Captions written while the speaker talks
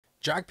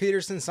Joc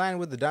Pederson signed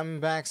with the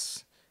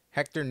Diamondbacks.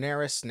 Hector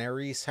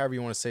Neris, however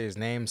you want to say his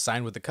name,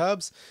 signed with the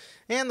Cubs.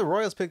 And the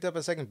Royals picked up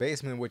a second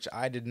baseman, which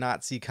I did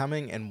not see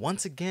coming. And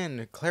once again,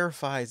 it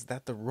clarifies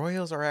that the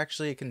Royals are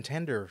actually a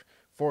contender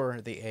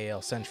for the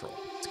AL Central.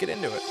 Let's get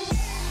into it.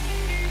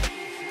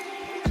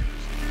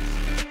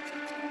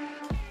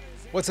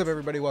 What's up,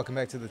 everybody? Welcome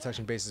back to the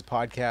Touching Bases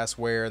podcast,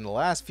 where in the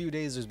last few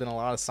days there's been a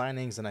lot of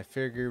signings, and I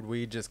figured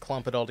we'd just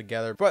clump it all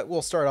together. But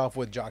we'll start off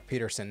with Joc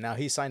Pederson. Now,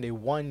 he signed a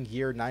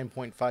 1-year,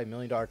 $9.5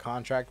 million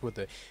contract with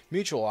a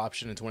mutual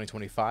option in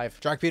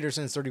 2025. Joc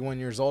Pederson is 31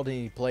 years old, and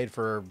he played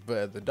for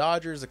the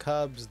Dodgers, the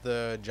Cubs,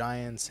 the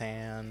Giants,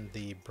 and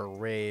the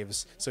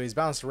Braves. So he's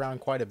bounced around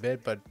quite a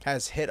bit, but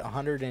has hit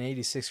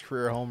 186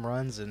 career home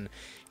runs, and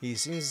he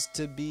seems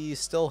to be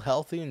still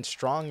healthy and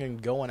strong and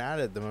going at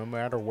it no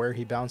matter where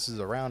he bounces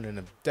around,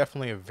 and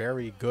definitely a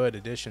very good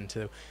addition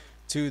to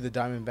the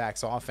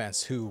Diamondbacks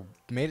offense, who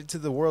made it to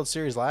the World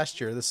Series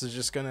last year. This is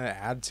just going to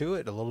add to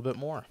it a little bit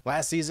more.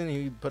 Last season,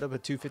 he put up a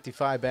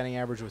 .255 batting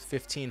average with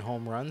 15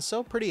 home runs,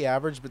 so pretty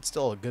average, but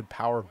still a good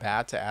power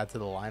bat to add to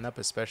the lineup,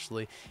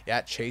 especially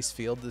at Chase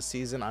Field this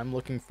season. I'm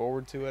looking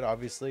forward to it,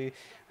 obviously.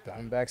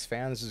 Diamondbacks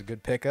fan, this is a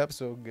good pickup,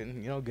 so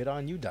good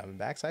on you,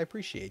 Diamondbacks. I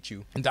appreciate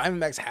you. And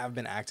Diamondbacks have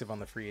been active on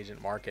the free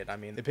agent market. I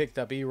mean, they picked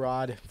up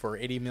Erod for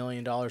 $80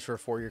 million for a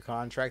 4-year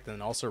contract,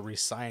 and also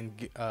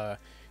re-signed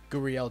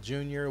Gurriel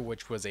Jr.,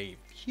 which was a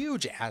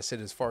huge asset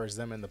as far as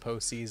them in the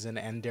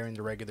postseason and during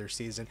the regular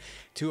season,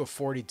 to a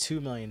 $42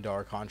 million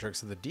contract.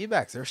 So the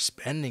D-backs, they're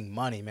spending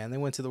money, man. They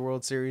went to the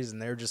World Series and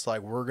they're just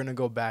like, we're going to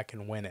go back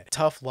and win it.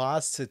 Tough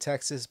loss to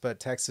Texas, but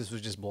Texas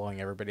was just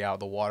blowing everybody out of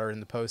the water in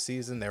the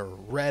postseason. They were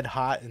red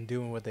hot and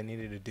doing what they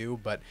needed to do,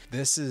 but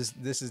this is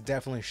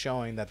definitely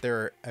showing that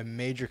they're a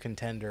major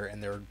contender,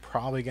 and they're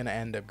probably going to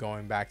end up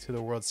going back to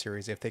the World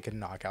Series if they can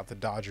knock out the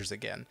Dodgers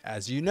again.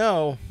 As you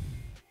know,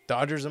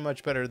 Dodgers are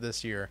much better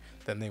this year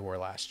than they were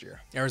last year.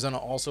 Arizona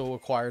also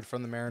acquired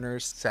from the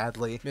Mariners,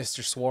 sadly,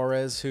 Mr.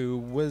 Suarez, who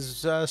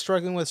was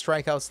struggling with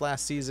strikeouts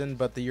last season,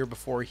 but the year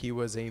before he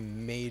was a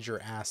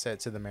major asset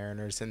to the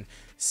Mariners. And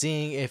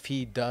seeing if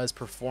he does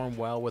perform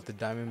well with the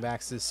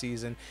Diamondbacks this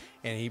season,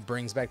 and he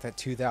brings back that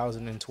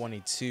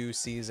 2022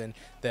 season,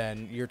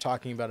 then you're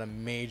talking about a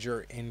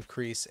major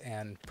increase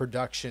and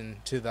production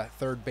to that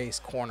third base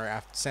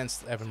corner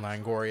since Evan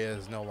Longoria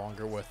is no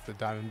longer with the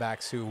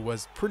Diamondbacks, who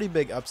was pretty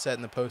big upset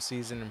in the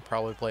postseason and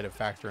probably played a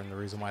factor in the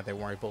reason why they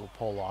weren't able to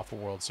pull off a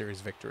World Series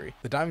victory.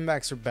 The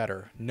Diamondbacks are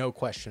better, no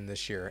question,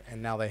 this year,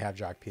 and now they have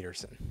Joc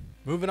Pederson.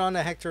 Moving on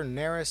to Hector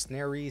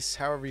Neris,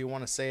 however you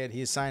want to say it.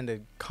 He signed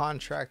a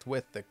contract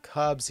with the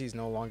Cubs. He's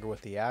no longer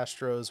with the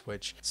Astros,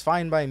 which is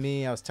fine by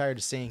me. I was tired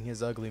of seeing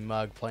his ugly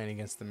mug playing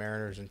against the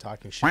Mariners and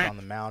talking shit on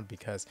the mound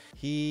because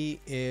he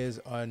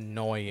is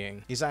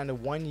annoying. He signed a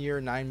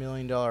 1-year, $9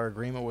 million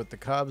agreement with the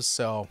Cubs,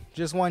 so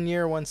just 1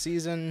 year, 1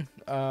 season.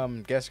 Guess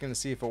you're going to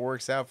see if it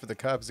works out for the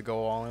Cubs to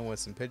go all in with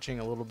some pitching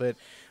a little bit.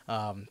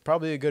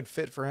 Probably a good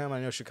fit for him.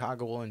 I know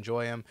Chicago will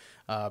enjoy him.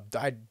 I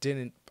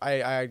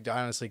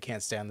honestly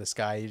can't stand this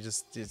guy. He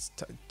just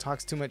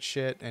talks too much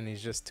shit, and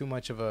he's just too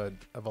much of a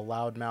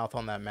loudmouth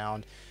on that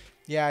mound.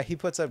 Yeah, he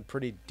puts up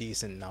pretty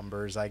decent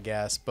numbers, I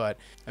guess, but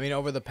I mean,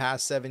 over the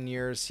past 7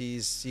 years,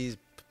 he's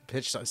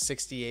pitched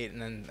 68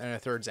 and a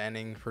thirds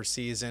inning per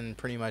season,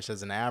 pretty much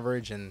as an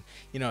average, and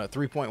a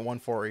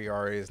 3.14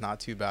 ERA is not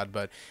too bad.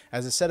 But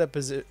as a setup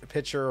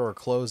pitcher or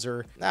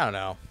closer, I don't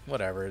know,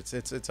 whatever.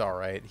 It's all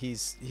right.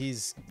 He's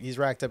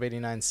racked up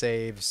 89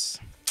 saves,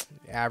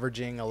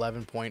 averaging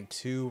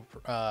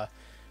 11.2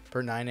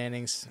 per 9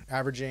 innings,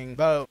 averaging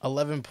about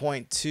 11.2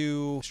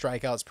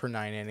 strikeouts per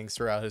 9 innings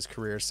throughout his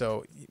career.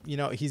 So,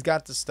 he's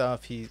got the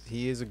stuff. He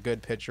is a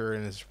good pitcher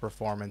in his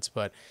performance,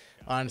 but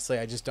honestly,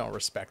 I just don't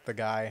respect the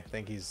guy. I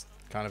think he's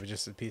kind of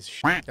just a piece of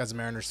shit. As a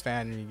Mariners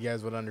fan, you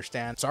guys would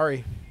understand.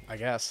 Sorry, I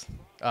guess.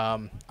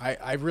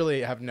 I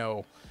really have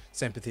no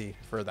sympathy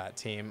for that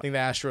team. I think the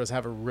Astros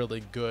have a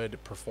really good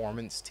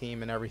performance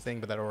team and everything,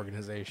 but that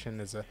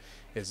organization is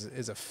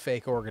a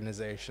fake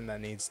organization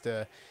that needs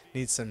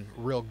some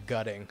real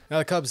gutting. Now,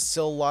 the Cubs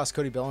still lost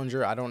Cody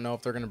Bellinger. I don't know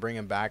if they're going to bring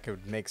him back. It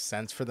would make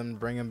sense for them to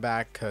bring him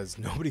back because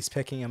nobody's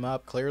picking him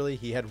up. Clearly,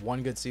 he had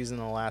one good season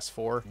in the last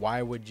 4.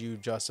 Why would you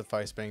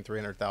justify spending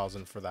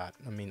 $300,000 for that?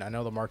 I mean, I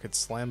know the market's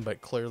slim,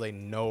 but clearly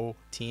no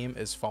team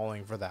is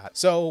falling for that.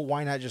 So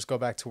why not just go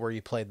back to where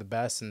you played the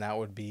best, and that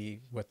would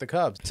be with the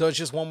Cubs. So it's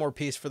just one more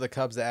piece for the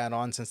Cubs to add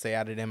on, since they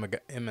added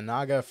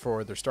Imanaga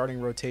for their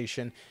starting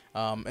rotation.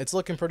 It's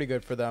looking pretty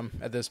good for them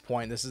at this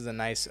point. This is a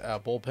nice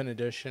bullpen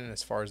addition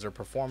as far as their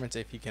performance.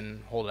 If he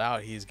can hold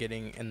out, he's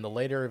getting in the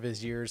later of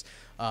his years.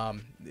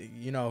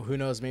 Who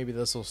knows, maybe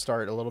this will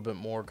start a little bit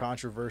more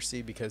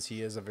controversy because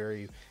he is a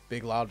very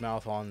big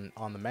loudmouth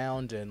on the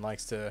mound and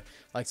likes to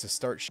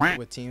start shit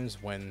with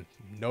teams when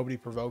nobody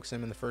provokes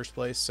him in the first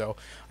place. So,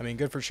 I mean,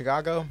 good for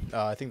Chicago.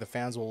 I think the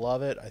fans will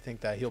love it. I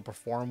think that he'll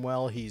perform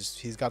well.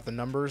 He's got the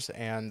numbers numbers,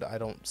 and I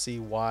don't see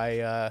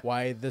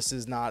why this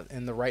is not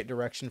in the right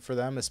direction for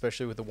them,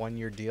 especially with a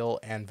 1-year deal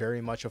and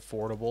very much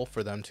affordable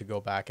for them to go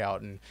back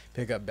out and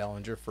pick up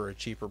Bellinger for a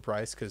cheaper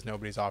price because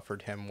nobody's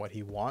offered him what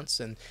he wants,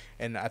 and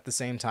at the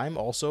same time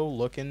also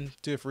look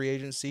into free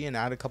agency and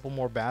add a couple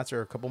more bats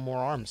or a couple more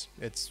arms.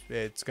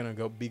 It's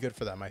gonna be good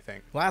for them, I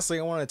think. Lastly,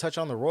 I want to touch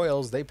on the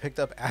Royals. They picked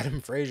up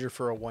Adam Frazier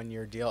for a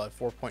 1-year deal at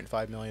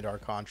 $4.5 million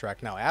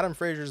contract. Now, Adam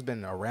Frazier's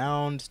been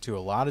around to a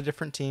lot of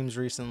different teams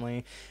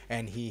recently,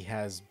 and he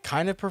has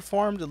kind of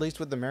performed, at least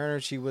with the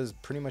Mariners. He was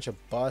pretty much a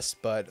bust,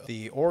 but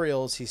the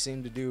Orioles, he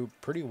seemed to do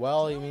pretty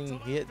well. I mean,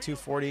 he hit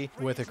 240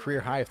 with a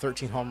career high of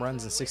 13 home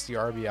runs and 60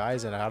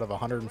 RBIs and out of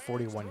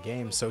 141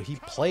 games. So he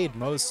played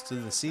most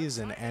of the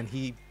season and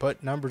he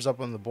put numbers up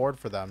on the board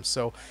for them.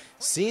 So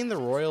seeing the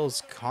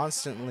Royals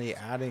constantly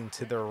adding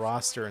to their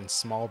roster in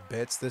small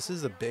bits, this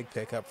is a big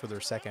pickup for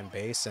their second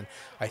base. And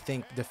I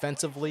think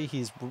defensively,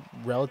 he's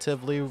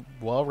relatively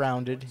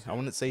well-rounded. I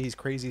wouldn't say he's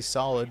crazy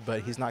solid,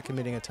 but he's not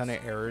committing a ton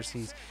of errors.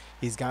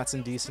 He's got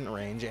some decent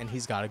range, and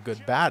he's got a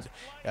good bat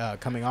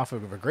coming off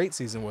of a great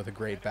season with a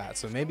great bat.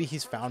 So maybe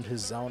he's found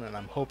his zone, and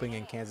I'm hoping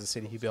in Kansas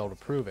City he'll be able to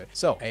prove it.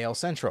 So AL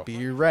Central,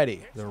 be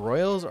ready. The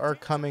Royals are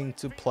coming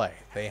to play.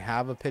 They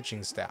have a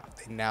pitching staff.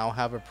 They now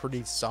have a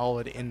pretty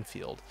solid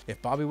infield.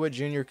 If Bobby Witt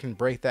Jr. can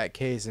break that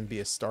case and be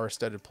a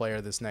star-studded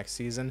player this next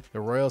season, the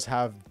Royals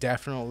have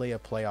definitely a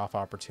playoff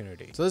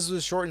opportunity. So this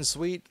was short and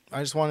sweet.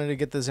 I just wanted to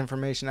get this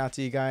information out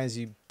to you guys.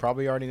 You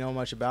probably already know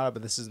much about it,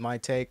 but this is my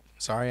take.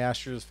 Sorry,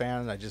 Astros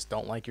fans. I just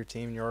don't like your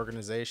team and your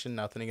organization.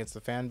 Nothing against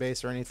the fan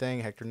base or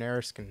anything. Hector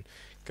Neris can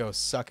go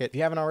suck it. If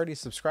you haven't already,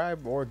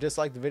 subscribe or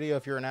dislike the video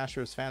if you're an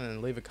Astros fan,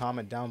 and leave a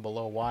comment down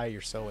below why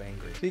you're so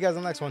angry. See you guys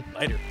on the next one.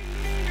 Later.